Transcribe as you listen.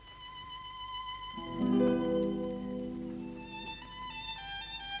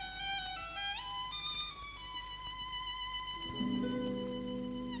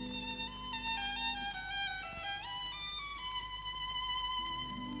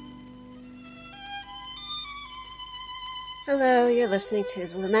Hello, you're listening to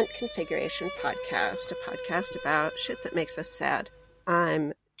the Lament Configuration Podcast, a podcast about shit that makes us sad.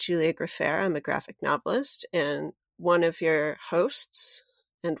 I'm Julia Graffer. I'm a graphic novelist and one of your hosts,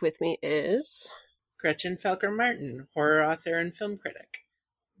 and with me is... Gretchen Felker Martin, horror author and film critic,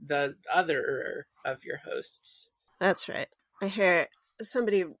 the other of your hosts. That's right. I hear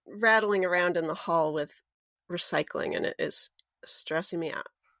somebody rattling around in the hall with recycling, and it is stressing me out.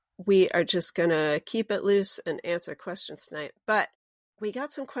 We are just going to keep it loose and answer questions tonight. But we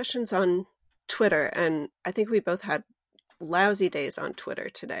got some questions on Twitter, and I think we both had lousy days on Twitter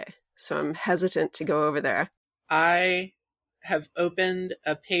today. So I'm hesitant to go over there. I have opened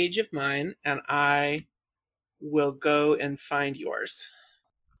a page of mine, and I will go and find yours.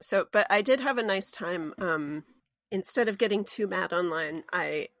 But I did have a nice time. Instead of getting too mad online,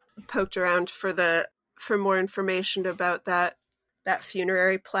 I poked around for more information about that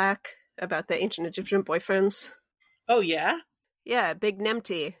funerary plaque about the ancient Egyptian boyfriends. Oh, yeah? Yeah, Big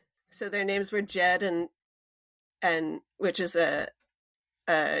Nemti. So their names were Jed and which is a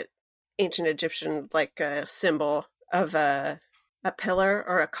ancient Egyptian, like a symbol of a pillar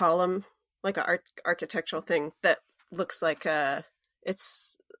or a column, like an architectural thing that looks like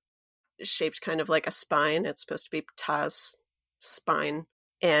it's shaped kind of like a spine. It's supposed to be Ptah's spine,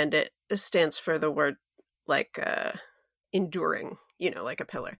 and it stands for the word like enduring, like a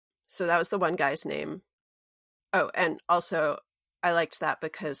pillar. So that was the one guy's name. Oh, and also I liked that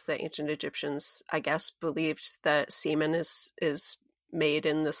because the ancient Egyptians, I guess, believed that semen is made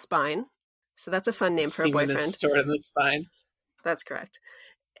in the spine. So that's a fun name for a boyfriend. Semen is stored in the spine. That's correct.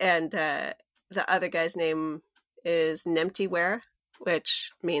 And the other guy's name is Nemtiware,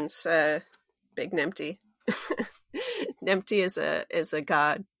 which means big Nemti. Nemti is a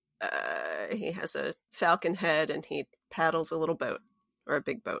god. He has a falcon head and he paddles a little boat, or a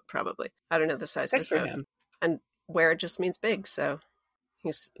big boat probably. I don't know the size of his boat. Him. And where just means big, so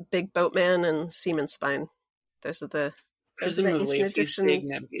he's big boatman and semen spine. Those are the presumably if he's big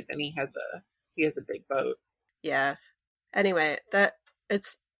Nemti, then he has a big boat. Yeah. Anyway, I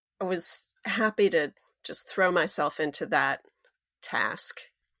was happy to just throw myself into that task.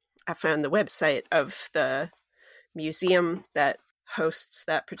 I found the website of the museum that hosts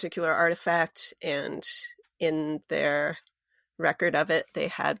that particular artifact, and in their record of it, they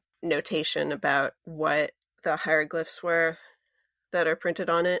had notation about what the hieroglyphs were that are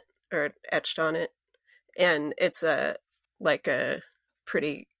printed on it or etched on it. And it's a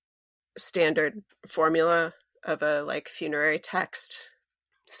pretty standard formula of a funerary text.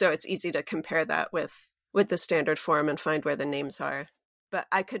 So it's easy to compare that with the standard form and find where the names are. But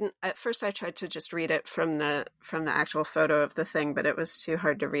I couldn't, at first I tried to just read it from the actual photo of the thing, but it was too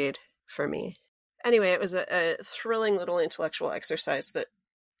hard to read for me. Anyway, it was a thrilling little intellectual exercise that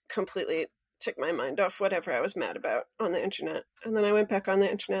completely took my mind off whatever I was mad about on the internet. And then I went back on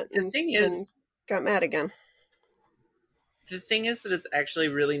the internet and got mad again. The thing is that it's actually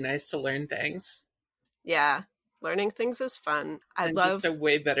really nice to learn things. Yeah, learning things is fun. I love just a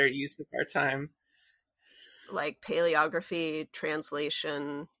way better use of our time. Like paleography,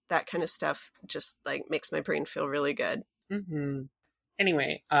 translation, that kind of stuff just makes my brain feel really good. Mm-hmm.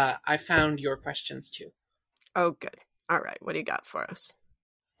 Anyway, I found your questions too. Oh, good. All right. What do you got for us?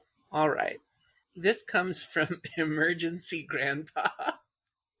 All right. This comes from Emergency Grandpa.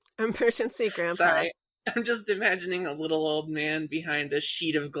 Emergency Grandpa. Sorry. I'm just imagining a little old man behind a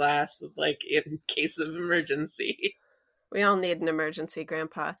sheet of glass with in case of emergency. We all need an emergency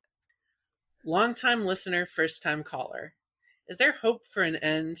grandpa. Long-time listener, first-time caller. Is there hope for an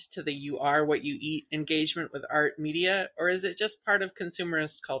end to the you are what you eat engagement with art media, or is it just part of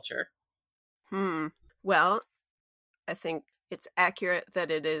consumerist culture? Well, I think it's accurate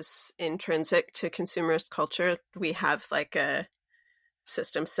that it is intrinsic to consumerist culture. We have a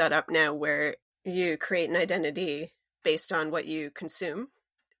system set up now where you create an identity based on what you consume.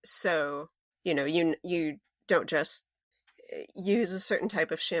 So, you don't just use a certain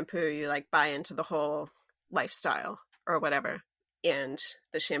type of shampoo, you buy into the whole lifestyle or whatever. And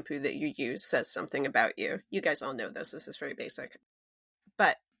the shampoo that you use says something about you. You guys all know this. This is very basic.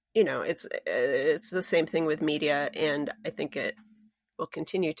 But, it's the same thing with media. And I think it will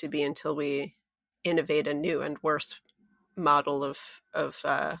continue to be until we innovate a new and worse model of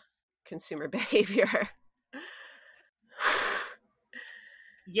consumer behavior.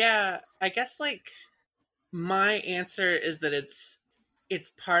 Yeah, I guess my answer is that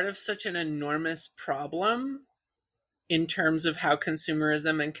it's part of such an enormous problem in terms of how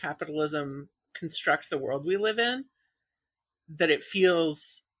consumerism and capitalism construct the world we live in, that it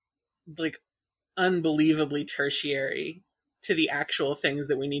feels unbelievably tertiary to the actual things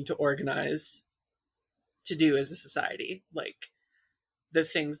that we need to organize to do as a society, like the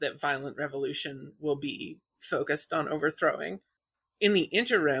things that violent revolution will be focused on overthrowing. In the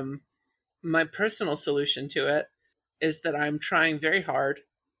interim, my personal solution to it is that I'm trying very hard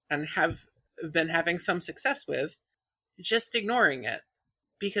and have been having some success with just ignoring it,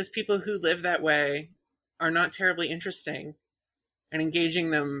 because people who live that way are not terribly interesting, and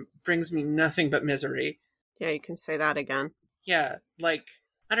engaging them brings me nothing but misery. Yeah, you can say that again. Yeah, like,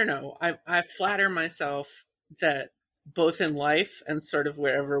 I don't know. I flatter myself that both in life and sort of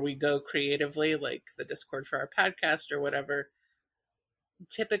wherever we go creatively, like the Discord for our podcast or whatever,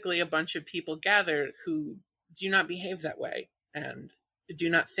 typically a bunch of people gather who do not behave that way and do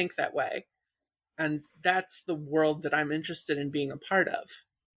not think that way. And that's the world that I'm interested in being a part of.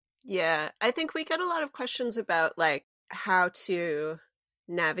 Yeah, I think we get a lot of questions about like how to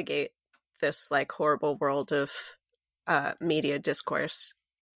navigate this like horrible world of media discourse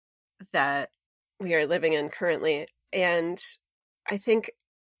that we are living in currently. And I think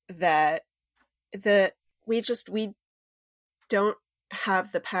that we don't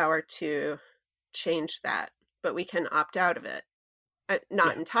have the power to change that, but we can opt out of it.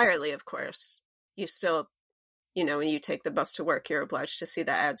 Not entirely, of course. You still, when you take the bus to work, you're obliged to see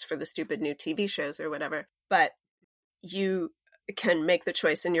the ads for the stupid new TV shows or whatever. But you can make the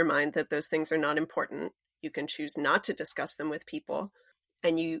choice in your mind that those things are not important. You can choose not to discuss them with people,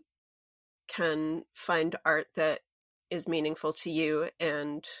 and you can find art that is meaningful to you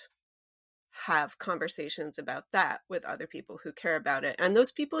and have conversations about that with other people who care about it. And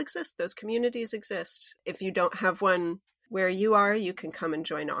those people exist. Those communities exist. If you don't have one where you are, you can come and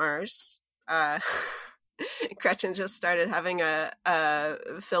join ours. Gretchen just started having a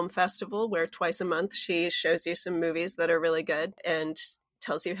film festival where twice a month she shows you some movies that are really good and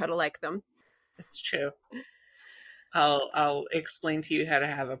tells you how to like them. It's true. I'll explain to you how to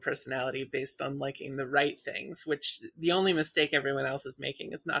have a personality based on liking the right things, which the only mistake everyone else is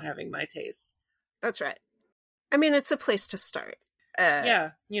making is not having my taste. That's right. I mean, it's a place to start.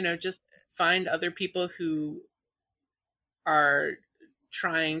 Yeah, just find other people who are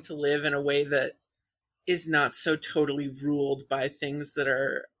trying to live in a way that is not so totally ruled by things that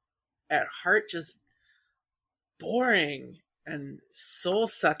are at heart just boring and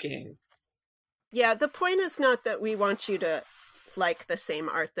soul-sucking. Yeah, the point is not that we want you to like the same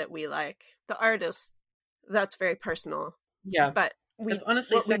art that we like. The artist, that's very personal. Yeah, but it's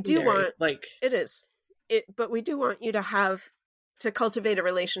honestly what secondary. We do want, like it is, but we do want you to cultivate a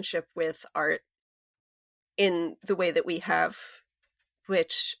relationship with art in the way that we have,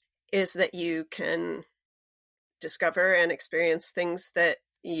 which is that you can discover and experience things that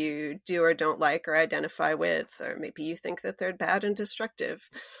you do or don't like or identify with, or maybe you think that they're bad and destructive,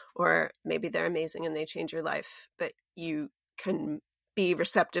 or maybe they're amazing and they change your life, but you can be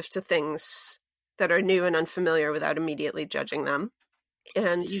receptive to things that are new and unfamiliar without immediately judging them.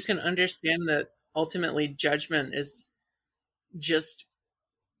 And you can understand that ultimately judgment is just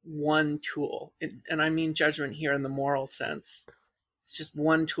one tool. And I mean judgment here in the moral sense. It's just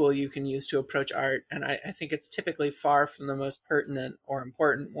one tool you can use to approach art, and I think it's typically far from the most pertinent or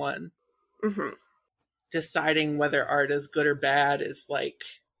important one. Mm-hmm. Deciding whether art is good or bad is like,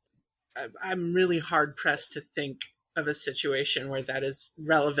 I'm really hard-pressed to think of a situation where that is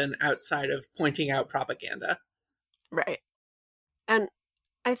relevant outside of pointing out propaganda. Right. And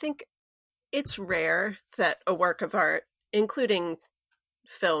I think it's rare that a work of art, including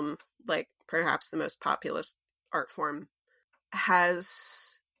film, like perhaps the most populous art form,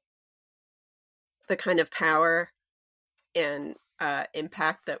 has the kind of power and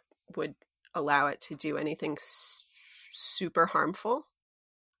impact that would allow it to do anything super harmful,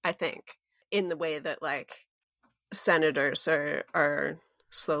 I think, in the way that like senators are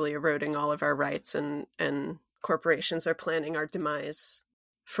slowly eroding all of our rights and corporations are planning our demise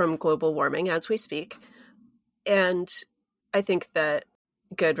from global warming as we speak. And I think that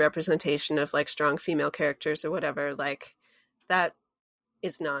good representation of like strong female characters or whatever, like that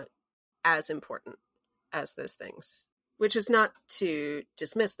is not as important as those things, which is not to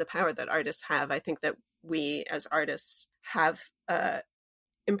dismiss the power that artists have. I think that we as artists have an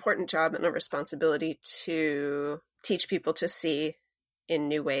important job and a responsibility to teach people to see in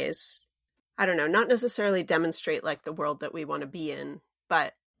new ways. I don't know, not necessarily demonstrate like the world that we want to be in,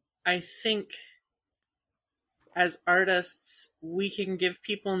 but I think as artists, we can give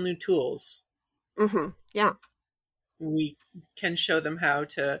people new tools. Mm-hmm. Yeah. We can show them how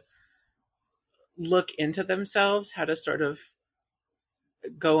to look into themselves, how to sort of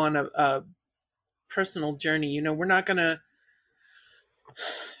go on a personal journey. We're not going to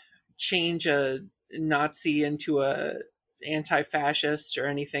change a Nazi into a anti-fascist or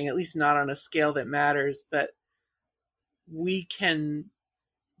anything, at least not on a scale that matters, but we can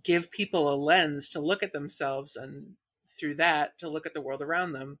give people a lens to look at themselves and through that to look at the world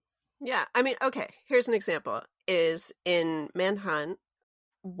around them. Yeah, I mean, okay, here's an example. Is in Manhunt,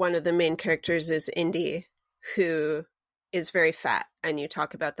 one of the main characters is Indy, who is very fat, and you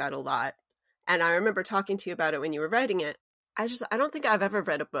talk about that a lot. And I remember talking to you about it when you were writing it. I don't think I've ever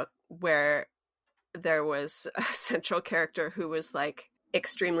read a book where there was a central character who was like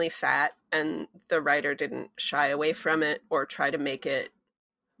extremely fat and the writer didn't shy away from it or try to make it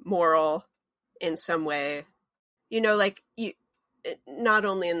moral in some way. You know, like you, not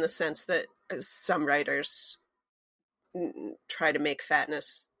only in the sense that some writers try to make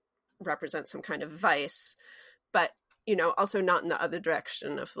fatness represent some kind of vice, but, you know, also not in the other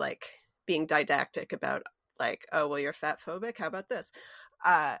direction of like being didactic about like, oh, well, you're fat phobic. How about this?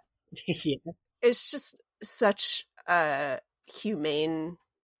 Yeah. It's just such a humane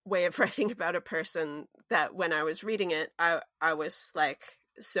way of writing about a person that when I was reading it, I was like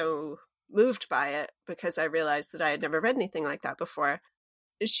so moved by it because I realized that I had never read anything like that before.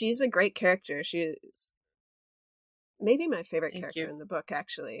 She's a great character. She's maybe my favorite Thank character you. in the book,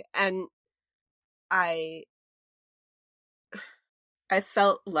 actually. And I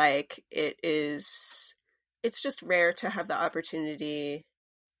felt like it's just rare to have the opportunity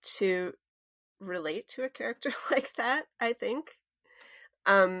to relate to a character like that, I think.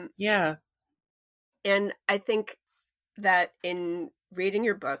 Yeah. And I think that in reading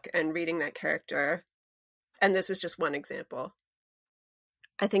your book and reading that character, and this is just one example,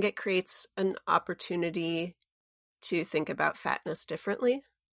 I think it creates an opportunity to think about fatness differently.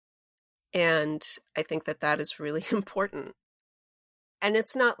 And I think that that is really important. And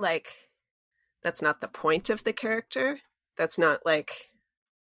it's not like, that's not the point of the character. That's not like,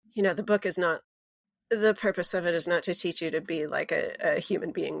 you know, the book is not, the purpose of it is not to teach you to be like a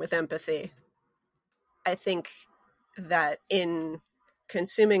human being with empathy. I think that in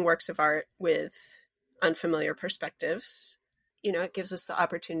consuming works of art with unfamiliar perspectives, you know, it gives us the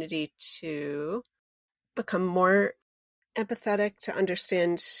opportunity to become more empathetic, to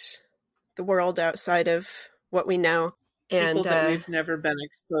understand the world outside of what we know. People And that we've never been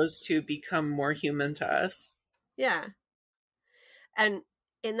exposed to become more human to us. yeah. And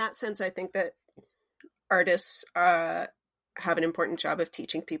in that sense, I think that artists have an important job of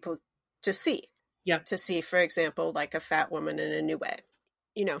teaching people to see. Yeah. To see, for example, like a fat woman in a new way.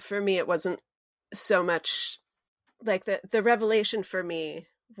 You know, for me, it wasn't so much like the revelation for me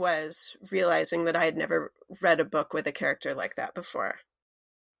was realizing that I had never read a book with a character like that before,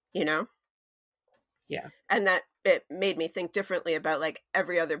 you know? Yeah. And that it made me think differently about like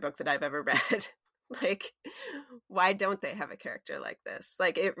every other book that I've ever read. Like, why don't they have a character like this?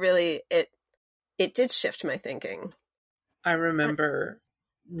 Like, it really, it did shift my thinking. I remember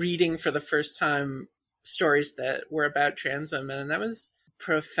reading for the first time stories that were about trans women, and that was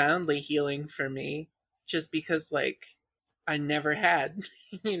profoundly healing for me, just because, like, I never had,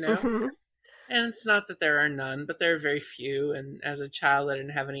 you know? Mm-hmm. And it's not that there are none, but there are very few, and as a child, I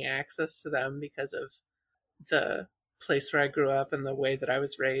didn't have any access to them because of the place where I grew up and the way that I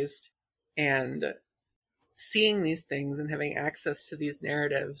was raised. And seeing these things and having access to these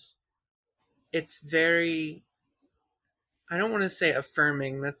narratives, it's very, I don't want to say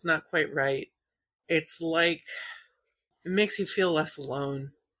affirming, that's not quite right. It's like, it makes you feel less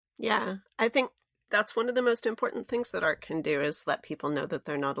alone. Yeah, I think that's one of the most important things that art can do is let people know that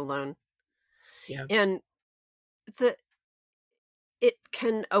they're not alone. Yeah. And it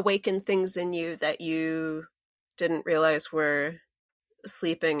can awaken things in you that you didn't realize were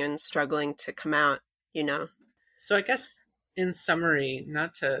sleeping and struggling to come out, you know? So I guess in summary,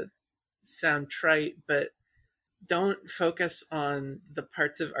 not to sound trite, but don't focus on the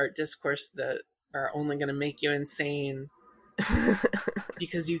parts of art discourse that are only going to make you insane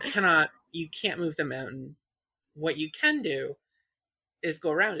because you can't move the mountain. What you can do is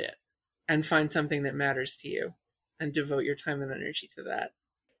go around it and find something that matters to you and devote your time and energy to that.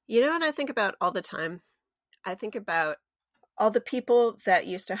 You know what I think about all the time? I think about all the people that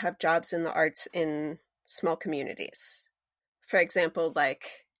used to have jobs in the arts in small communities. For example,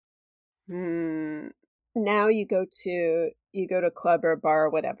 like now you go to a club or a bar or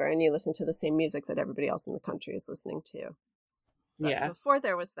whatever, and you listen to the same music that everybody else in the country is listening to. But Yeah. before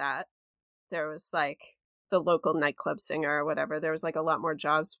there was that, there was like the local nightclub singer or whatever. There was like a lot more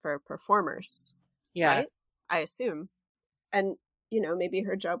jobs for performers. Yeah. Right? I assume. And, you know, maybe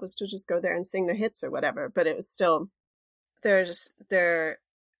her job was to just go there and sing the hits or whatever, but it was still,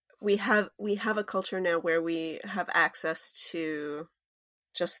 we have a culture now where we have access to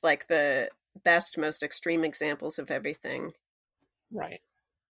just like the best, most extreme examples of everything. Right.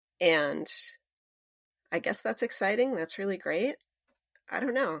 And I guess that's exciting. That's really great. I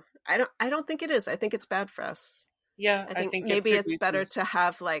don't know. I don't think it is. I think it's bad for us. Yeah, I I think think it maybe it's better produces. to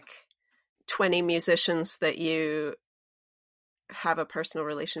have like 20 musicians that you have a personal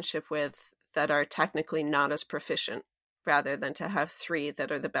relationship with that are technically not as proficient, rather than to have 3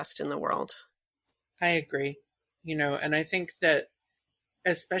 that are the best in the world. I agree. And I think that,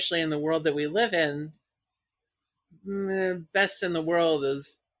 especially in the world that we live in, best in the world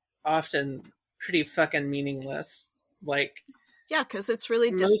is often pretty fucking meaningless. Like, Yeah, because it's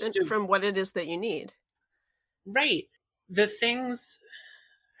really most distant of, from what it is that you need. right. The things,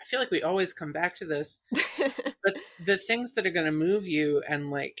 I feel like we always come back to this, but the things that are going to move you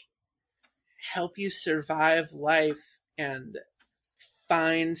and like help you survive life and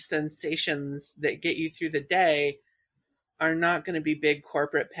find sensations that get you through the day are not going to be big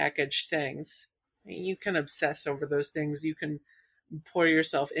corporate packaged things. You can obsess over those things, you can pour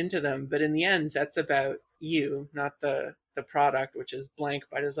yourself into them, but in the end, that's about you, not the product, which is blank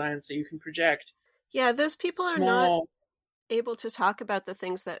by design, so you can project Yeah, those people are not small. able to talk about the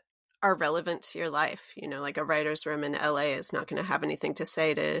things that are relevant to your life. You know, like a writer's room in LA is not going to have anything to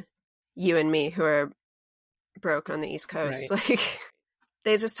say to you and me who are broke on the East Coast. Right. Like,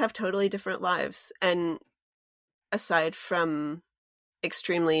 they just have totally different lives. And aside from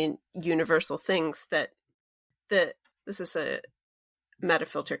extremely universal things this is a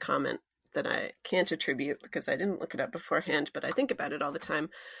Metafilter comment that I can't attribute because I didn't look it up beforehand, but I think about it all the time,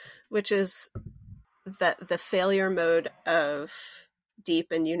 which is that the failure mode of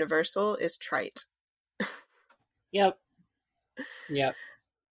deep and universal is trite. Yep. Yep.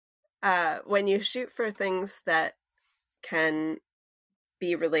 When you shoot for things that can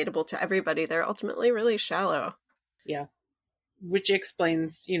be relatable to everybody, they're ultimately really shallow. Yeah. Which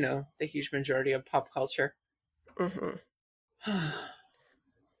explains, the huge majority of pop culture. Mm-hmm.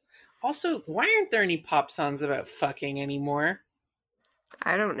 Also, why aren't there any pop songs about fucking anymore?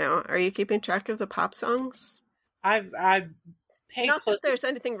 I don't know. Are you keeping track of the pop songs? I pay Not close. that there's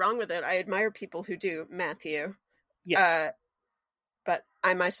anything wrong with it. I admire people who do, Matthew. Yes. But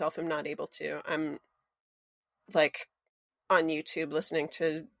I myself am not able to. I'm like on YouTube listening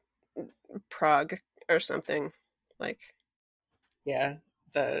to Prague or something. Like, Yeah.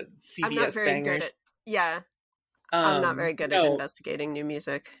 The I'm not CVS very good bangers. at, yeah, I'm not very good at No, investigating new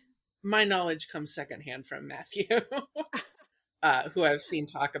music. my knowledge comes secondhand from Matthew, who I've seen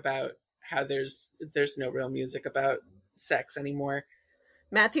talk about how there's no real music about sex anymore.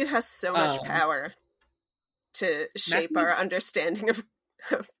 Matthew has so much Um, power to shape our Matthew's understanding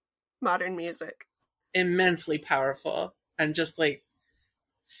of modern music. immensely powerful and just like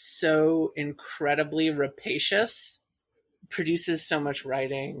so incredibly rapacious, produces so much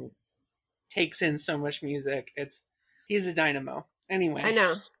writing, takes in so much music. He's a dynamo. I Anyway,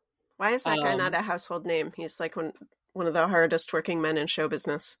 know. Why is that guy not um, a household name? He's like one of the hardest working men in show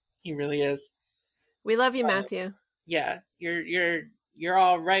business. he really is. We love you, Uh, Matthew. yeah, you're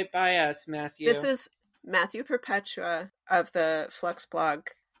all right by us, This Matthew. is Matthew Perpetua of the Flux blog.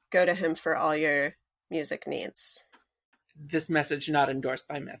 Go to him for all your music needs. This message not endorsed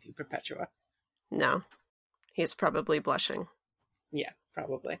by Matthew Perpetua. No, he's probably blushing. Yeah,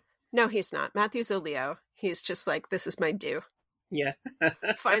 probably. No, he's not. Matthew's a Leo. He's just like, this is my due. Yeah.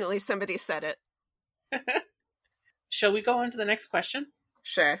 Finally, somebody said it. Shall we go on to the next question?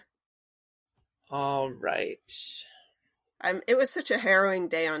 Sure. All right. It was such a harrowing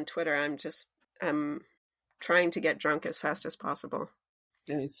day on Twitter. I'm trying to get drunk as fast as possible.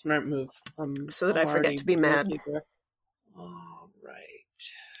 I mean, smart move. So that I forget to be mad. All right.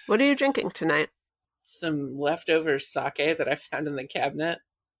 What are you drinking tonight? Some leftover sake that I found in the cabinet.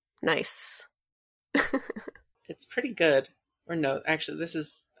 Nice. It's pretty good. Or no, actually, this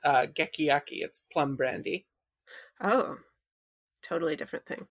is gekiyaki. It's plum brandy. Oh, totally different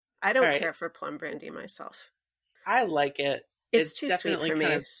thing. I don't All right. care for plum brandy myself. I like it. It's too definitely sweet for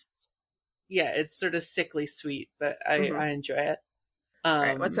kind me. of, yeah, it's sort of sickly sweet, but I enjoy it. All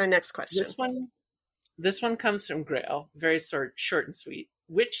right, what's our next question? This one comes from Grail. Very short and sweet.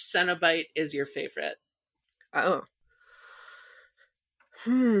 Which Cenobite is your favorite? Oh.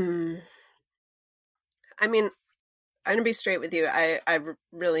 I mean, I'm gonna be straight with you. I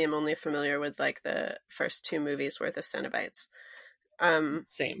really am only familiar with like the first 2 movies worth of Cenobites.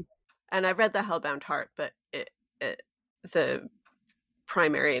 Same. And I've read The Hellbound Heart, but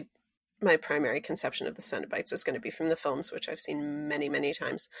my primary conception of the Cenobites is going to be from the films, which I've seen many, many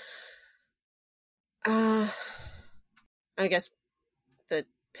times. I guess the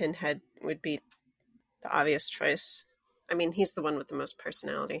Pinhead would be the obvious choice. I mean, he's the one with the most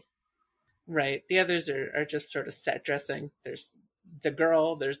personality. Right. The others are just sort of set dressing. There's the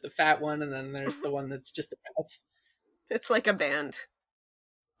girl, there's the fat one, and then there's the one that's just a mouth. It's like a band.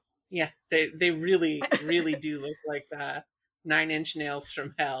 Yeah, they really, really do look like the 9 Inch Nails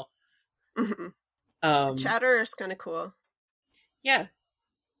from hell. Chatterer's kind of cool. Yeah.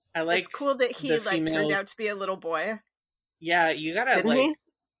 I like it's cool that he like turned out to be a little boy. Yeah, you gotta Didn't he?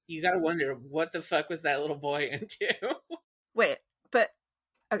 you gotta wonder what the fuck was that little boy into. Wait, but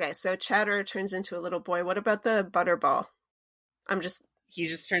okay, so Chatterer turns into a little boy. What about the Butterball? He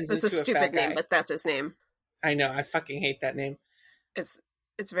just turns that's into a stupid fat guy. name, but that's his name. I know, I fucking hate that name. It's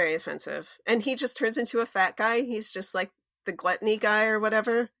very offensive. And he just turns into a fat guy. He's just like the gluttony guy or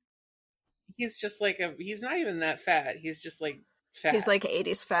whatever. He's just like he's not even that fat. He's just like fat. He's like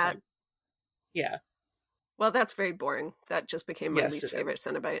 80s fat. Yeah. Well, that's very boring. That just became my least favorite is.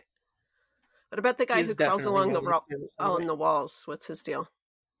 Cenobite. What about the guy who crawls along on the walls? What's his deal?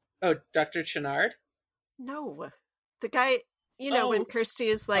 Oh, Dr. Channard? No. The guy, when Kirsty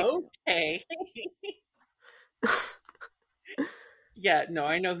is like... Okay. Yeah, no,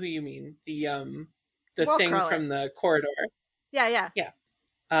 I know who you mean. The thing crawler from the corridor. Yeah.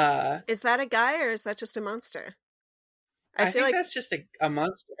 Yeah. Is that a guy or is that just a monster? I feel think that's just a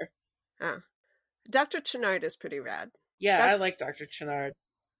monster. Oh. Dr. Channard is pretty rad. Yeah, I like Dr. Channard.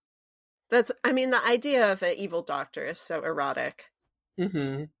 The idea of an evil doctor is so erotic.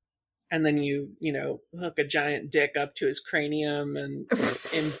 Mm-hmm. And then you hook a giant dick up to his cranium and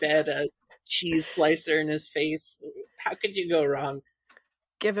embed a cheese slicer in his face. How could you go wrong?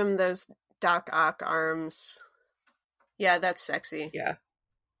 Give him those Doc Ock arms. Yeah, that's sexy. Yeah.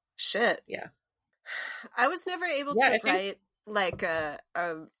 Shit. Yeah. I was never able to write like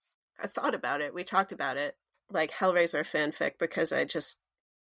I thought about it. We talked about it, like Hellraiser fanfic, because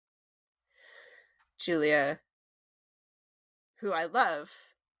Julia, who I love,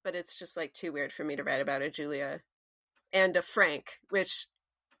 but it's just like too weird for me to write about a Julia and a Frank, which,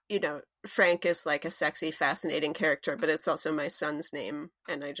 Frank is like a sexy, fascinating character, but it's also my son's name,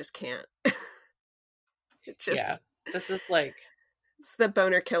 and I just can't. This is like... It's the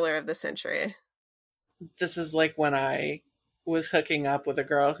boner killer of the century. This is like when I was hooking up with a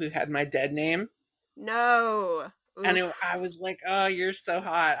girl who had my dead name. No. Oof. And I was like, oh, you're so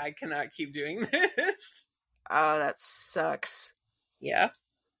hot. I cannot keep doing this. Oh, that sucks. Yeah.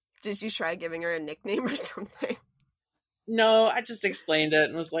 Did you try giving her a nickname or something? No, I just explained it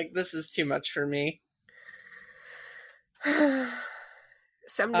and was like, this is too much for me.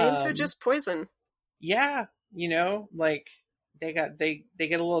 Some names are just poison. Yeah. Like they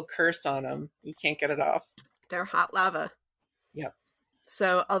get a little curse on them. You can't get it off. They're hot lava. Yep.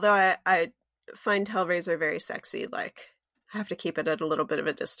 So although I find Hellraiser very sexy, like I have to keep it at a little bit of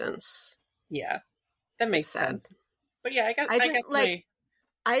a distance. Yeah. That makes sense. But yeah,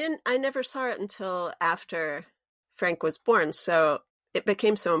 I never saw it until after Frank was born, so it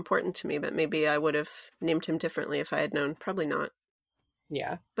became so important to me, but maybe I would have named him differently if I had known. Probably not.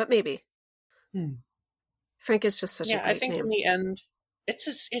 Yeah. But maybe. Frank is just such a great name. I think in the end,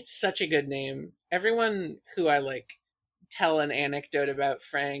 it's such a good name. Everyone who I tell an anecdote about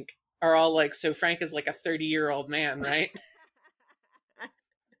Frank are all like, so Frank is like a 30-year-old man, right?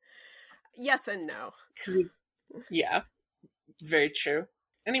 Yes and no. Yeah. Very true.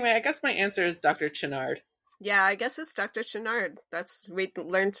 Anyway, I guess my answer is Dr. Channard. Yeah, I guess it's Dr. Channard. We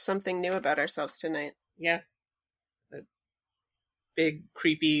learned something new about ourselves tonight. Yeah. The big,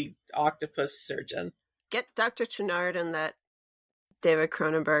 creepy octopus surgeon. Get Dr. Channard and that David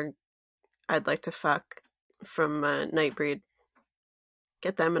Cronenberg I'd like to fuck from Nightbreed.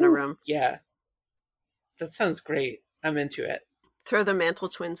 Get them in a room. Yeah. That sounds great. I'm into it. Throw the Mantle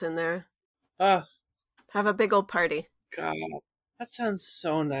twins in there. Oh. Have a big old party. God. That sounds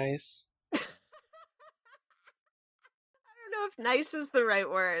so nice. I don't know if nice is the right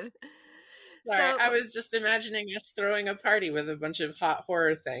word. Sorry, I was just imagining us throwing a party with a bunch of hot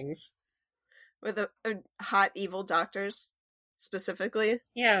horror things. With a hot evil doctors, specifically?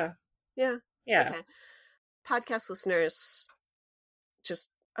 Yeah. Yeah. Yeah. Okay. Podcast listeners, just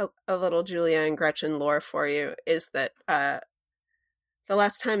a little Julia and Gretchen lore for you is that the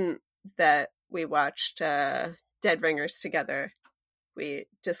last time that we watched Dead Ringers together, we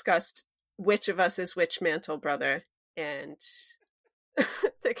discussed which of us is which Mantle brother, and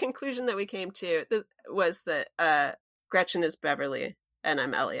the conclusion that we came to was that Gretchen is Beverly and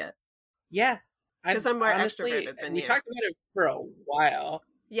I'm Elliot. Yeah. Because I'm more extroverted than you. We talked about it for a while.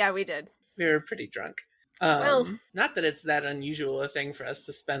 Yeah, we did. We were pretty drunk. Not that it's that unusual a thing for us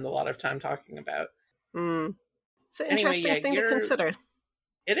to spend a lot of time talking about. It's an interesting thing to consider.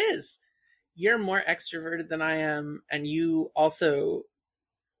 It is. You're more extroverted than I am, and you also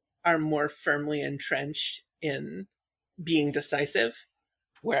are more firmly entrenched in being decisive,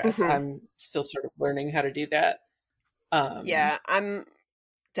 whereas I'm still sort of learning how to do that. Yeah, I'm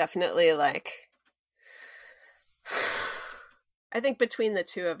definitely like, I think between the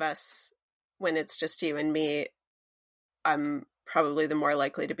two of us, when it's just you and me, I'm probably the more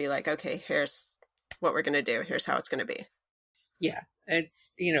likely to be like, okay, here's what we're going to do. Here's how it's going to be. Yeah,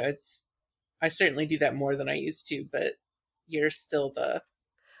 it's, I certainly do that more than I used to, but you're still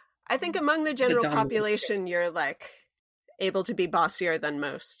I think among the general dominant population, you're like able to be bossier than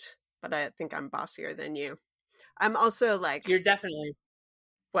most, but I think I'm bossier than you. I'm also like, You're definitely.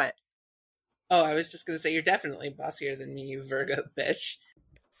 What? Oh, I was just going to say, you're definitely bossier than me, you Virgo bitch.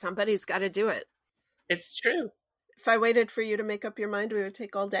 Somebody's got to do it. It's true. If I waited for you to make up your mind, we would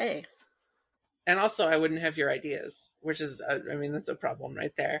take all day. And also, I wouldn't have your ideas, which is, that's a problem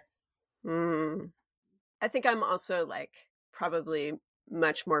right there. I think I'm also like probably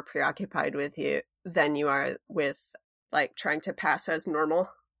much more preoccupied with you than you are with like trying to pass as normal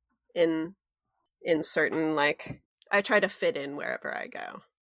in certain, like, I try to fit in wherever I go.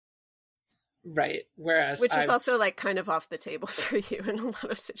 Right. Whereas which is also like kind of off the table for you in a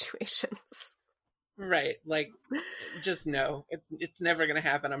lot of situations. Right. Like, just no. It's never going to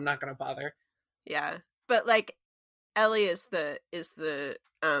happen. I'm not going to bother. Yeah. But like Ellie is the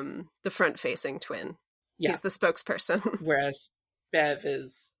front facing twin. Yeah. He's the spokesperson. Whereas Bev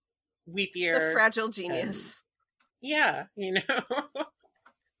is weepier. The fragile genius. Yeah,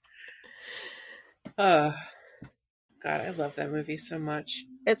 God, I love that movie so much.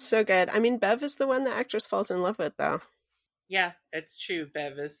 It's so good. I mean, Bev is the one the actress falls in love with, though. Yeah, it's true.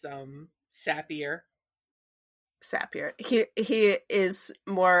 Bev is sappier. He is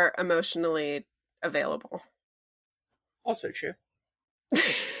more emotionally available. Also true.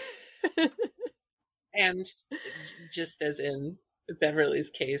 And just as in Beverly's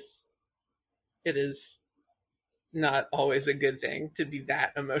case, it is not always a good thing to be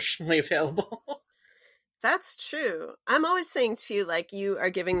that emotionally available. That's true. I'm always saying to you, like, you are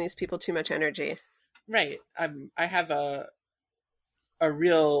giving these people too much energy. Right. I have a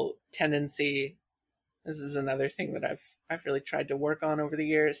real tendency. This is another thing that I've really tried to work on over the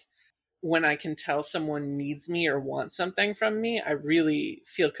years. When I can tell someone needs me or wants something from me, I really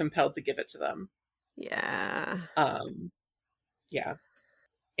feel compelled to give it to them. Yeah. Yeah.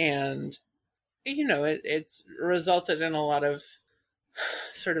 And, it's resulted in a lot of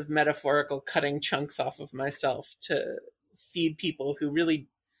sort of metaphorical cutting chunks off of myself to feed people who really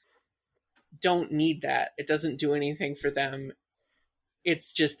don't need that. It doesn't do anything for them.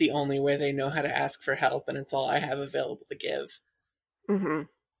 It's just the only way they know how to ask for help, and it's all I have available to give. Mm-hmm.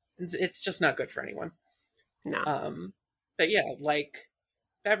 It's just not good for anyone. No. But yeah, like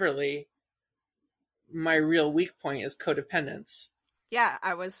Beverly, my real weak point is codependence. Yeah,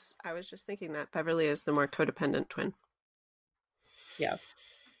 I was just thinking that Beverly is the more codependent twin. Yeah.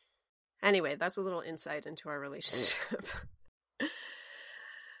 Anyway, that's a little insight into our relationship.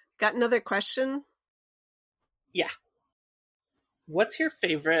 Got another question? Yeah. What's your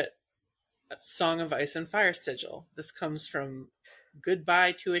favorite Song of Ice and Fire sigil? This comes from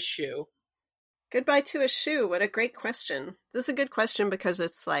Goodbye to a Shoe. Goodbye to a Shoe. What a great question. This is a good question because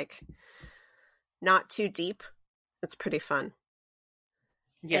it's like not too deep. It's pretty fun.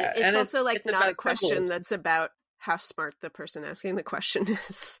 Yeah. And it's also like not a question that's about how smart the person asking the question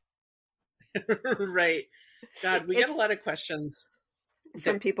is. Right. God, we get a lot of questions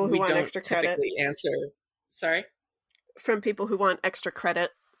from people who want extra credit. Answer. Sorry? From people who want extra credit.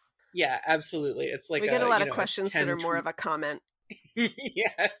 Yeah, absolutely. It's like we get a lot of questions that are more of a comment.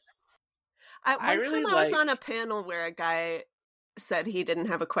 Yes. One time I was on a panel where a guy said he didn't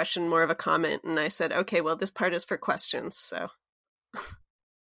have a question, more of a comment, and I said, okay, well, this part is for questions, so.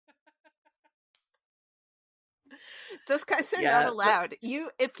 Those guys are not allowed.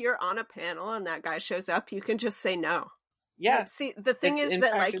 If you're on a panel and that guy shows up, you can just say no. Yeah. See, the thing is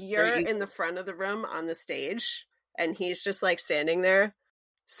that like you're in the front of the room on the stage and he's just like standing there.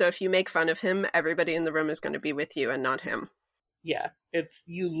 So if you make fun of him, everybody in the room is going to be with you and not him. Yeah. It's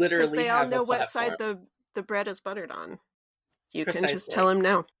you literally because they all know what side the bread is buttered on. You can just tell him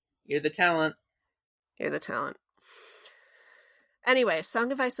no. You're the talent. You're the talent. Anyway,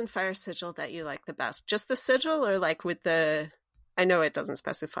 Song of Ice and Fire sigil that you like the best. Just the sigil or like with the... I know it doesn't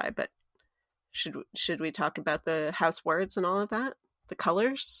specify, but should we talk about the house words and all of that? The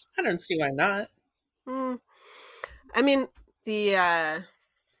colors? I don't see why not. I mean, the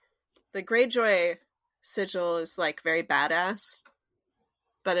Greyjoy sigil is like very badass,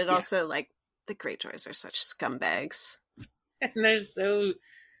 but it also like the Greyjoys are such scumbags. And they're so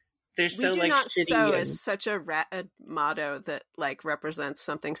they're We so do like not shitty sew and is such a motto that like represents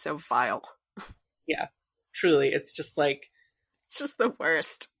something so vile. yeah, truly, it's just like It's just the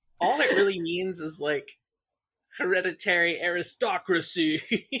worst. all it really means is like hereditary aristocracy.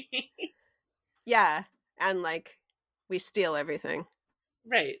 Yeah, and like we steal everything.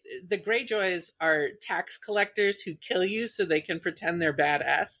 Right. The Greyjoys are tax collectors who kill you so they can pretend they're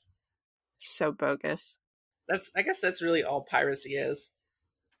badass. So bogus. I guess that's really all piracy is.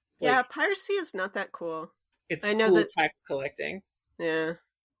 Like, Yeah, piracy is not that cool. it's I know cool that. tax collecting. Yeah.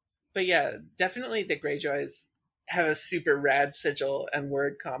 But yeah, definitely the Greyjoys have a super rad sigil and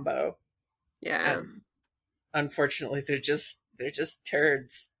word combo. Yeah. Unfortunately, they're just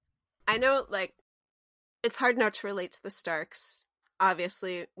turds. I know, like, it's hard not to relate to the Starks.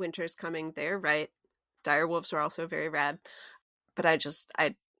 Obviously, winter's coming. They're right. Direwolves are also very rad. But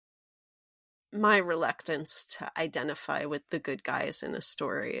my reluctance to identify with the good guys in a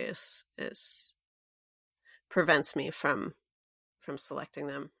story is prevents me from selecting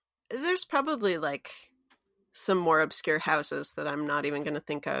them. There's probably like some more obscure houses that I'm not even going to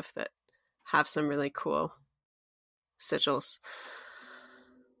think of that have some really cool sigils.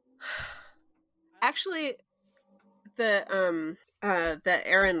 Actually, the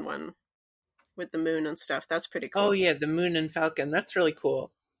Aaron one with the moon and stuff, that's pretty cool. Oh yeah, the Moon and Falcon. That's really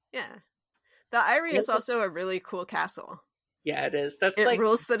cool. Yeah. The Eyrie is also a really cool castle. Yeah, it is. It like,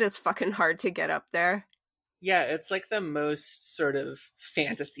 rules that it's fucking hard to get up there. Yeah, it's like the most sort of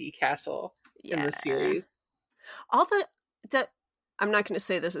fantasy castle in the series. All the I'm not going to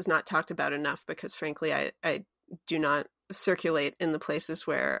say this is not talked about enough because frankly I do not circulate in the places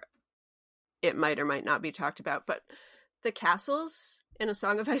where it might or might not be talked about, but the castles in A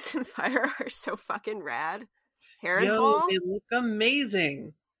Song of Ice and Fire are so fucking rad. Harrenhal, they look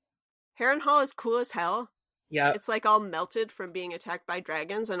amazing. Harrenhal is cool as hell. Yeah. It's like all melted from being attacked by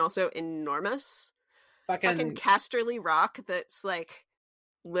dragons and also enormous. Fucking Casterly rock that's like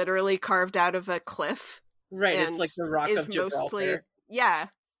literally carved out of a cliff. Right, it's like the Rock of Gibraltar.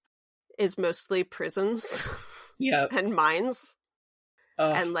 Is mostly prisons. Yeah. And mines.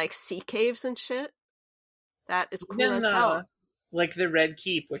 And like sea caves and shit. That is cool as hell. Like the Red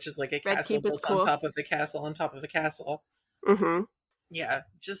Keep, which is like a castle built on top of the castle on top of a castle. Mm-hmm. Yeah,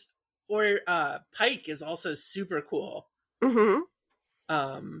 or Pike is also super cool.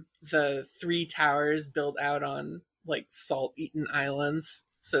 Mm-hmm. The 3 towers built out on like salt-eaten islands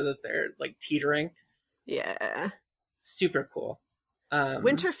so that they're like teetering. Yeah. Super cool.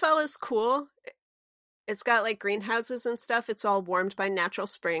 Winterfell is cool. It's got like greenhouses and stuff. It's all warmed by natural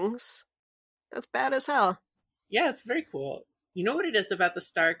springs. That's bad as hell. Yeah, it's very cool. You know what it is about the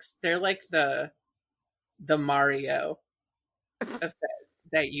Starks? They're like the Mario of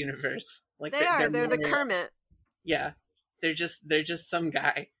that universe. Like they're the Kermit. Yeah. They're just some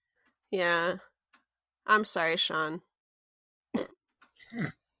guy. Yeah. I'm sorry, Sean.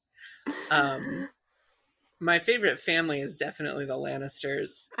 My favorite family is definitely the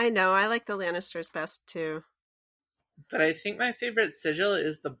Lannisters. I know, I like the Lannisters best too. But I think my favorite sigil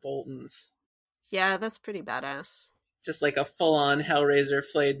is the Boltons. Yeah, that's pretty badass. Just like a full-on Hellraiser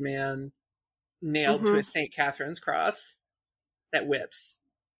flayed man nailed to a St. Catherine's cross that whips.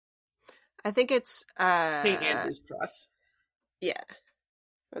 I think it's St. Andrew's cross. Yeah.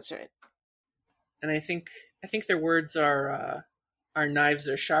 That's right. And I think their words are our knives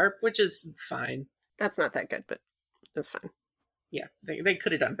are sharp, which is fine. That's not that good, but that's fine. Yeah, they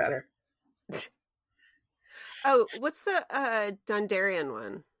could have done better. Oh, what's the Dundarian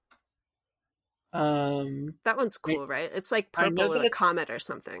one? That one's cool, right? It's like purple with a comet or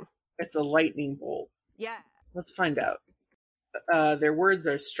something. It's a lightning bolt. Yeah. Let's find out. Their words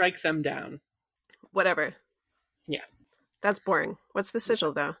are strike them down. Whatever. Yeah. That's boring. What's the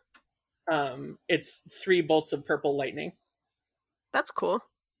sigil, though? It's 3 bolts of purple lightning. That's cool.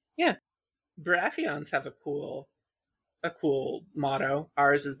 Yeah. Baratheons have a cool motto.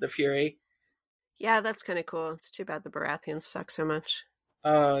 Ours is the Fury. Yeah, that's kind of cool. It's too bad the Baratheons suck so much.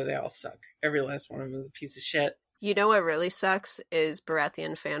 Oh, they all suck. Every last one of them is a piece of shit. You know what really sucks is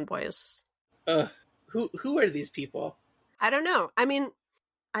Baratheon fanboys. Who are these people? I don't know. I mean,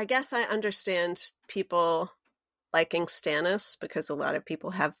 I guess I understand people liking Stannis because a lot of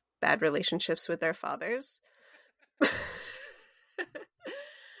people have bad relationships with their fathers.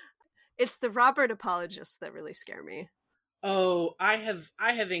 It's the Robert apologists that really scare me. Oh, I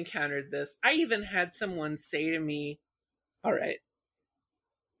have encountered this. I even had someone say to me, all right,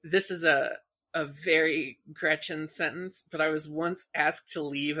 this is a very Gretchen sentence, but I was once asked to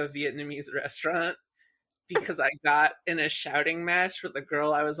leave a Vietnamese restaurant because I got in a shouting match with a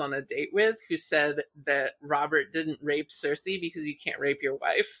girl I was on a date with who said that Robert didn't rape Cersei because you can't rape your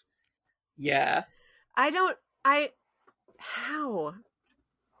wife. Yeah. How?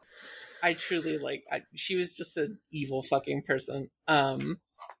 I truly she was just an evil fucking person.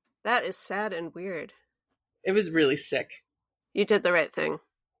 That is sad and weird. It was really sick. You did the right thing.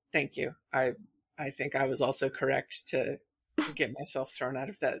 Thank you. I think I was also correct to get myself thrown out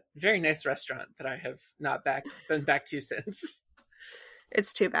of that very nice restaurant that I have not been back to since.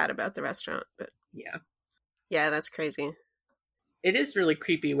 It's too bad about the restaurant, but Yeah. Yeah, that's crazy. It is really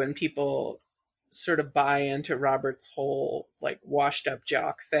creepy when people sort of buy into Robert's whole like washed up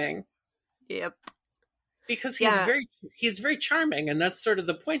jock thing. Yep. Because he's very charming, and that's sort of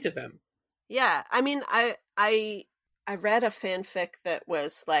the point of him. Yeah, I mean, I read a fanfic that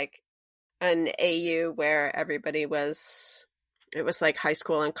was like an AU where everybody was, it was like high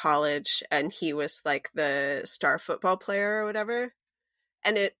school and college, and he was like the star football player or whatever.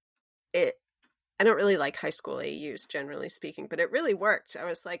 And it I don't really like high school AUs generally speaking, but it really worked. I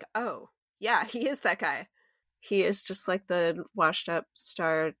was like, oh yeah, he is that guy. He is just like the washed up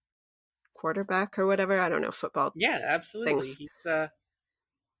star quarterback or whatever. I don't know football. Yeah, absolutely. Things.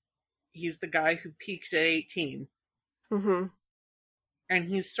 He's the guy who peaked at 18. Mm-hmm. And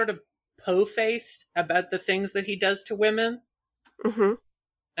he's sort of po-faced about the things that he does to women. Mm-hmm.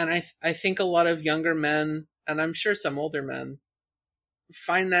 And I think a lot of younger men, and I'm sure some older men,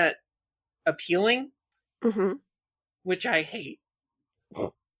 find that appealing, Mm-hmm. which I hate.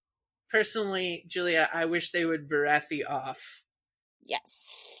 Personally, Julia, I wish they would Barathi off.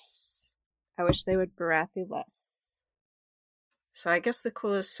 Yes. I wish they would Barathi less. So I guess the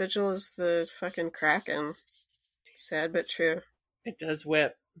coolest sigil is the fucking Kraken. Sad but true. It does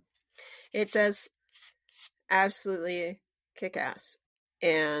whip. It does absolutely kick ass.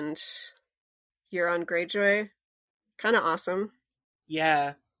 And Euron Greyjoy, kind of awesome.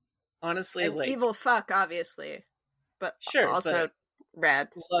 Yeah. Honestly, an evil fuck, obviously. But sure, also but rad.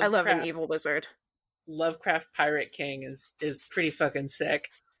 I love an evil wizard. Lovecraft Pirate King is pretty fucking sick.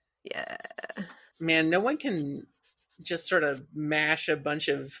 Yeah. Man, no one can just sort of mash a bunch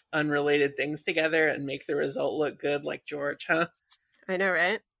of unrelated things together and make the result look good like George, huh? I know,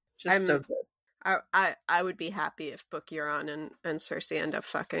 right? Just so good. I would be happy if Book Euron and Cersei end up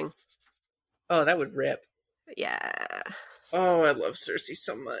fucking. Oh, that would rip. Yeah. Oh, I love Cersei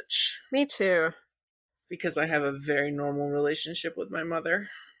so much. Me too. Because I have a very normal relationship with my mother.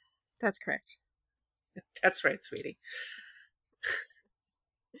 That's correct. That's right, sweetie.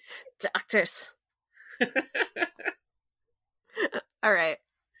 Doctors. All right.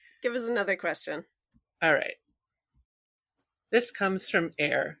 Give us another question. All right. This comes from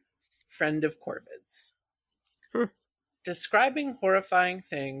Air, friend of Corvid's. Describing horrifying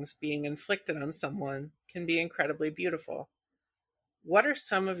things being inflicted on someone can be incredibly beautiful. What are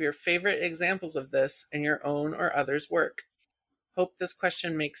some of your favorite examples of this in your own or others' work? Hope this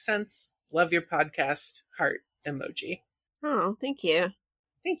question makes sense. Love your podcast. Heart emoji. Oh, thank you.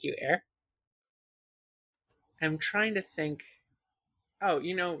 Thank you, Air. I'm trying to think. Oh,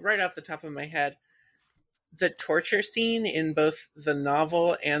 right off the top of my head, the torture scene in both the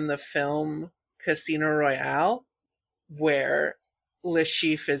novel and the film Casino Royale, where Le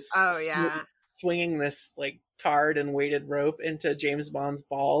Chiffre is swinging this like tarred and weighted rope into James Bond's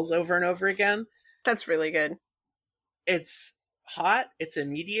balls over and over again. That's really good. It's hot. It's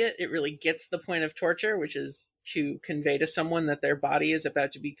immediate. It really gets the point of torture, which is to convey to someone that their body is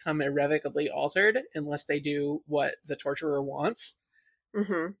about to become irrevocably altered unless they do what the torturer wants.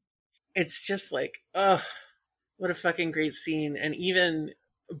 Mm-hmm. It's just like, ugh, what a fucking great scene. And even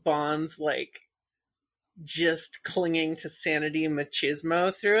Bond's like just clinging to sanity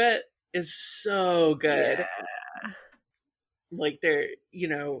machismo through it is so good. Yeah. Like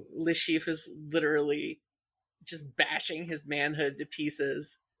Le Chiffre is literally just bashing his manhood to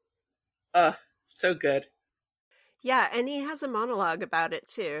pieces. So good. Yeah, and he has a monologue about it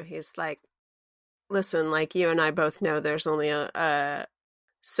too. He's like, listen, like you and I both know there's only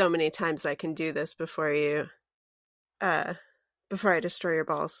so many times I can do this before I destroy your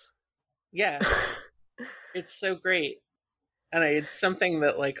balls. Yeah. It's so great. And it's something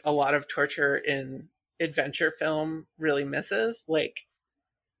that like a lot of torture in adventure film really misses. Like,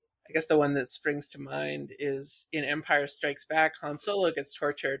 I guess the one that springs to mind is in Empire Strikes Back, Han Solo gets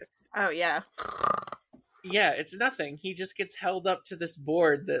tortured. Oh, yeah. Yeah, it's nothing. He just gets held up to this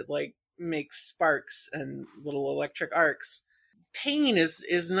board that like makes sparks and little electric arcs. Pain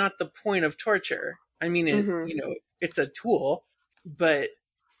is not the point of torture. I mean, it's a tool, but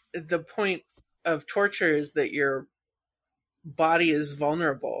the point of torture is that your body is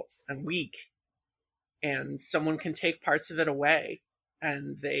vulnerable and weak, and someone can take parts of it away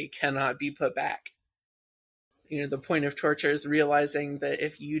and they cannot be put back. the point of torture is realizing that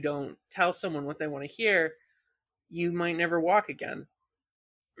if you don't tell someone what they want to hear, you might never walk again.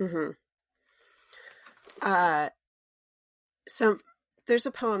 Mm-hmm. So there's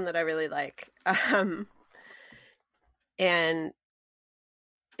a poem that I really like, and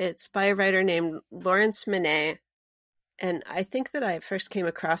it's by a writer named Lawrence Manet. And I think that I first came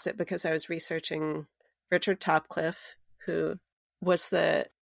across it because I was researching Richard Topcliffe, who was the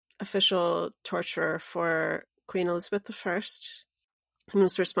official torturer for Queen Elizabeth I and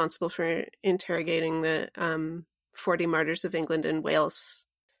was responsible for interrogating the 40 martyrs of England and Wales,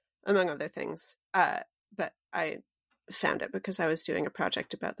 among other things. But I found it because I was doing a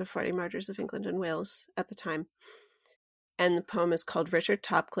project about the 40 martyrs of England and Wales at the time. And the poem is called Richard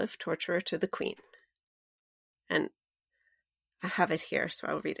Topcliffe, Torturer to the Queen. And I have it here, so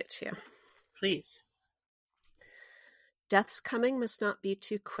I'll read it to you. Please. Death's coming must not be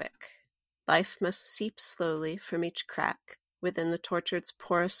too quick. Life must seep slowly from each crack. Within the tortured's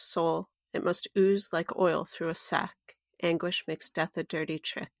porous soul, it must ooze like oil through a sack. Anguish makes death a dirty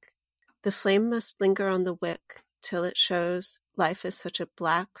trick. The flame must linger on the wick till it shows life is such a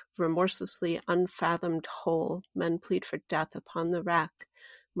black, remorselessly unfathomed hole. Men plead for death upon the rack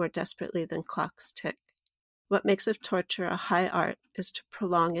more desperately than clocks tick. What makes of torture a high art is to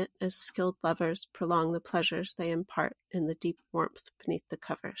prolong it as skilled lovers prolong the pleasures they impart in the deep warmth beneath the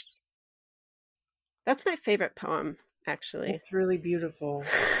covers. That's my favorite poem, actually. It's really beautiful.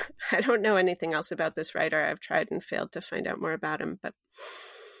 I don't know anything else about this writer. I've tried and failed to find out more about him, but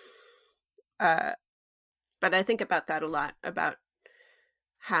I think about that a lot, about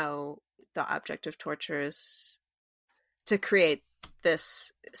how the object of torture is to create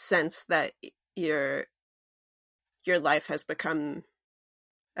this sense that your life has become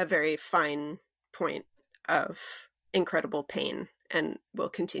a very fine point of incredible pain and will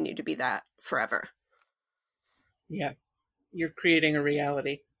continue to be that forever. Yeah. You're creating a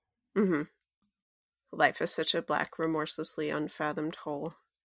reality. Mm-hmm. Life is such a black, remorselessly unfathomed hole.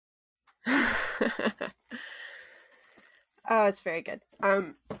 Oh, it's very good.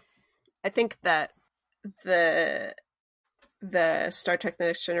 I think that the Star Trek The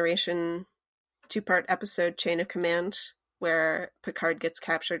Next Generation 2-part episode, Chain of Command, where Picard gets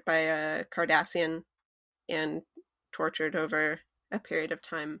captured by a Cardassian and tortured over a period of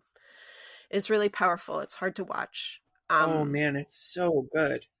time, is really powerful. It's hard to watch. Oh man, it's so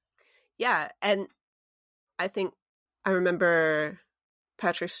good. Yeah, and I think I remember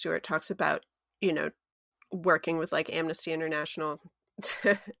Patrick Stewart talks about, working with like Amnesty International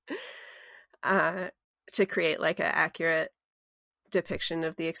to create like an accurate depiction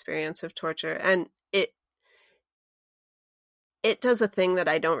of the experience of torture, and it does a thing that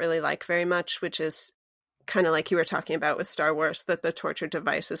I don't really like very much, which is kind of like you were talking about with Star Wars, that the torture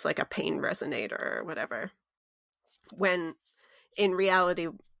device is like a pain resonator or whatever, when in reality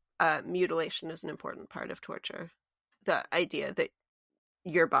mutilation is an important part of torture, the idea that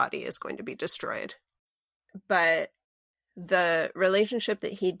your body is going to be destroyed. But the relationship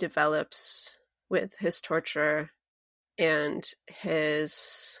that he develops with his torturer and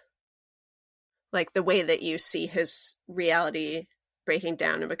his, like, the way that you see his reality breaking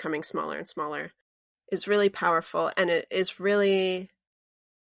down and becoming smaller and smaller is really powerful. And it is really,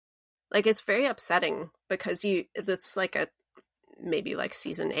 like, it's very upsetting because it's like maybe like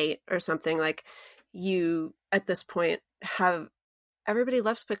season 8 or something, like, you at this point have, everybody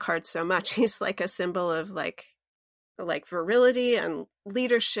loves Picard so much. He's like a symbol of like virility and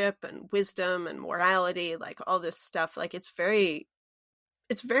leadership and wisdom and morality, like all this stuff. Like it's very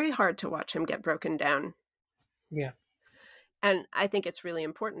hard to watch him get broken down. Yeah. And I think it's really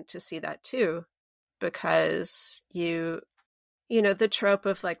important to see that too, because you know, the trope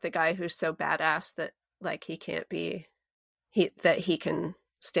of like the guy who's so badass that like he can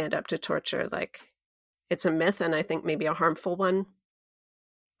stand up to torture, like it's a myth, and I think maybe a harmful one,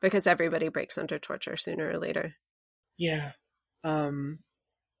 because everybody breaks under torture sooner or later. Yeah.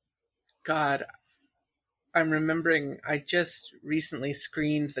 God, I'm remembering I just recently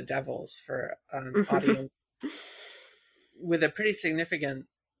screened The Devils for an audience with a pretty significant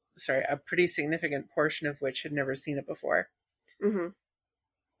portion of which had never seen it before,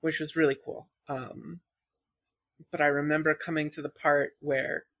 which was really cool. But I remember coming to the part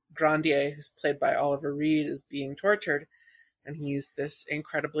where Grandier, who's played by Oliver Reed, is being tortured, and he's this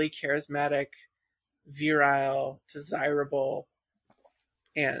incredibly charismatic, virile, desirable,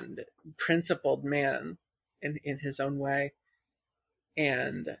 and principled man in his own way.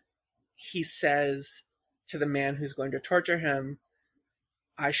 And he says to the man who's going to torture him,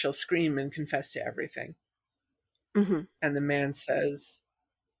 "I shall scream and confess to everything." And the man says,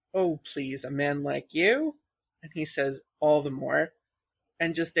 "Oh, please, a man like you?" And he says, all the more,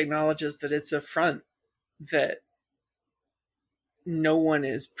 and just acknowledges that it's a front, that no one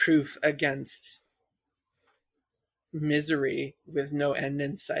is proof against misery with no end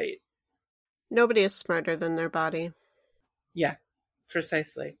in sight. Nobody is smarter than their body. Yeah,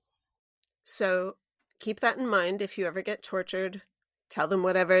 precisely. So keep that in mind. If you ever get tortured, tell them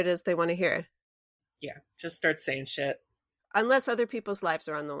whatever it is they want to hear. Yeah, just start saying shit. Unless other people's lives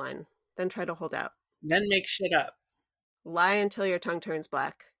are on the line, then try to hold out. Then make shit up. Lie until your tongue turns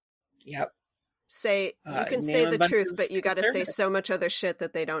black. Yep. Say, you can say the truth, but you got to say so much other shit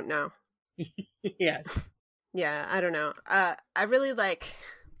that they don't know. Yes. Yeah, I don't know. I really like,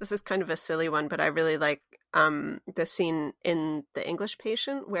 this is kind of a silly one, but I really like the scene in The English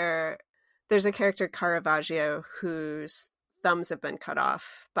Patient where there's a character, Caravaggio, whose thumbs have been cut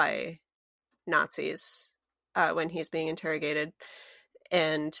off by Nazis when he's being interrogated.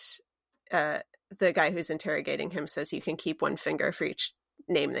 And the guy who's interrogating him says, you can keep one finger for each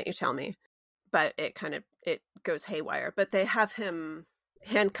name that you tell me. But it goes haywire. But they have him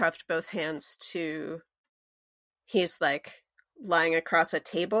handcuffed both hands to, he's like lying across a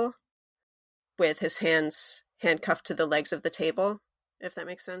table with his hands handcuffed to the legs of the table, if that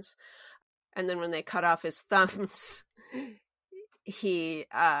makes sense. And then when they cut off his thumbs, he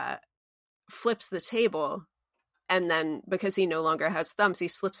flips the table. And then because he no longer has thumbs, he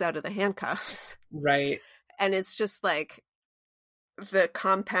slips out of the handcuffs. Right. And it's just like the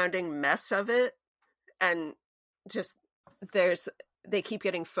compounding mess of it. And just they keep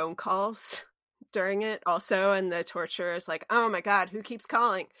getting phone calls during it also. And the torturer is like, oh my God, who keeps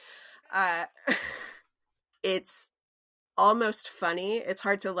calling? It's almost funny. It's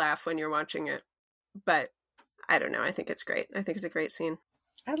hard to laugh when you're watching it, but I don't know. I think it's great. I think it's a great scene.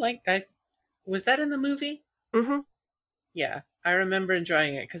 Was that in the movie? Mm-hmm. Yeah, I remember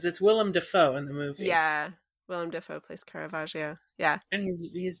enjoying it because it's Willem Dafoe in the movie. Yeah, Willem Dafoe plays Caravaggio. Yeah, and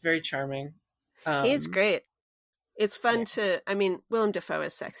he's very charming. He's great. It's fun to. I mean, Willem Dafoe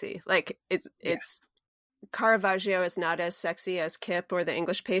is sexy. Like it's Caravaggio is not as sexy as Kip or The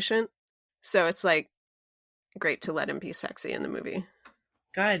English Patient, so it's like great to let him be sexy in the movie.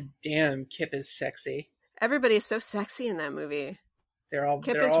 God damn, Kip is sexy. Everybody's so sexy in that movie.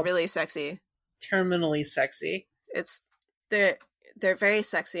 Kip is really sexy. Terminally sexy. They're very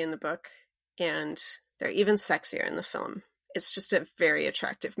sexy in the book, and they're even sexier in the film. It's just a very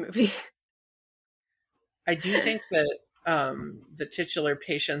attractive movie. I do think that the titular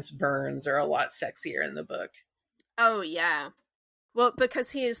patient's burns are a lot sexier in the book. Oh yeah, well,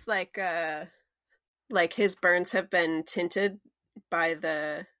 because he's like his burns have been tinted by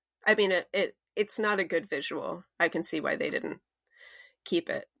the. I mean, it's not a good visual. I can see why they didn't keep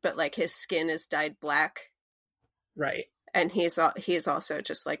it, but like his skin is dyed black, right? And he's also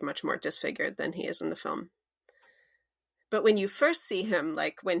just like much more disfigured than he is in the film. But when you first see him,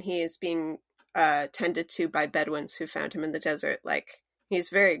 like when he is being tended to by Bedouins who found him in the desert, like he's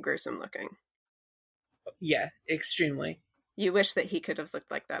very gruesome looking. Yeah, extremely. You wish that he could have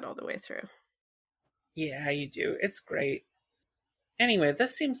looked like that all the way through. Yeah, you do. It's great. Anyway,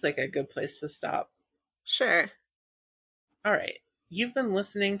 this seems like a good place to stop. Sure. All right. You've been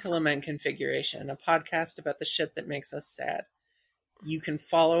listening to Lament Configuration, a podcast about the shit that makes us sad. You can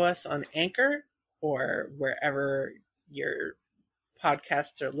follow us on Anchor or wherever your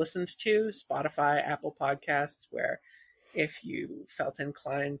podcasts are listened to, Spotify, Apple Podcasts, where if you felt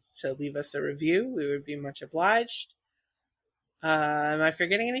inclined to leave us a review, we would be much obliged. Am I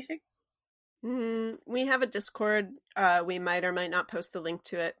forgetting anything? We have a Discord. We might or might not post the link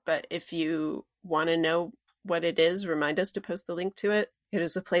to it, but if you want to know what it is, remind us to post the link to it. It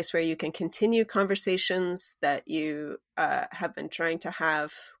is a place where you can continue conversations that you have been trying to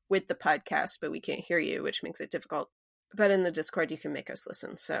have with the podcast, but we can't hear you, which makes it difficult. But in the Discord, you can make us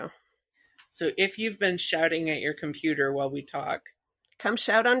listen. So if you've been shouting at your computer while we talk, come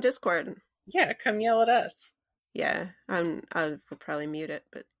shout on Discord. Yeah, come yell at us. Yeah, I will probably mute it,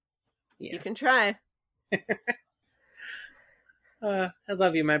 but you can try. I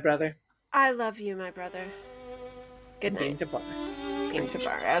love you, my brother. I love you, my brother. Good night. Game to bar. Game to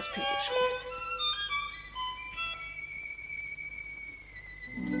bar, as per usual.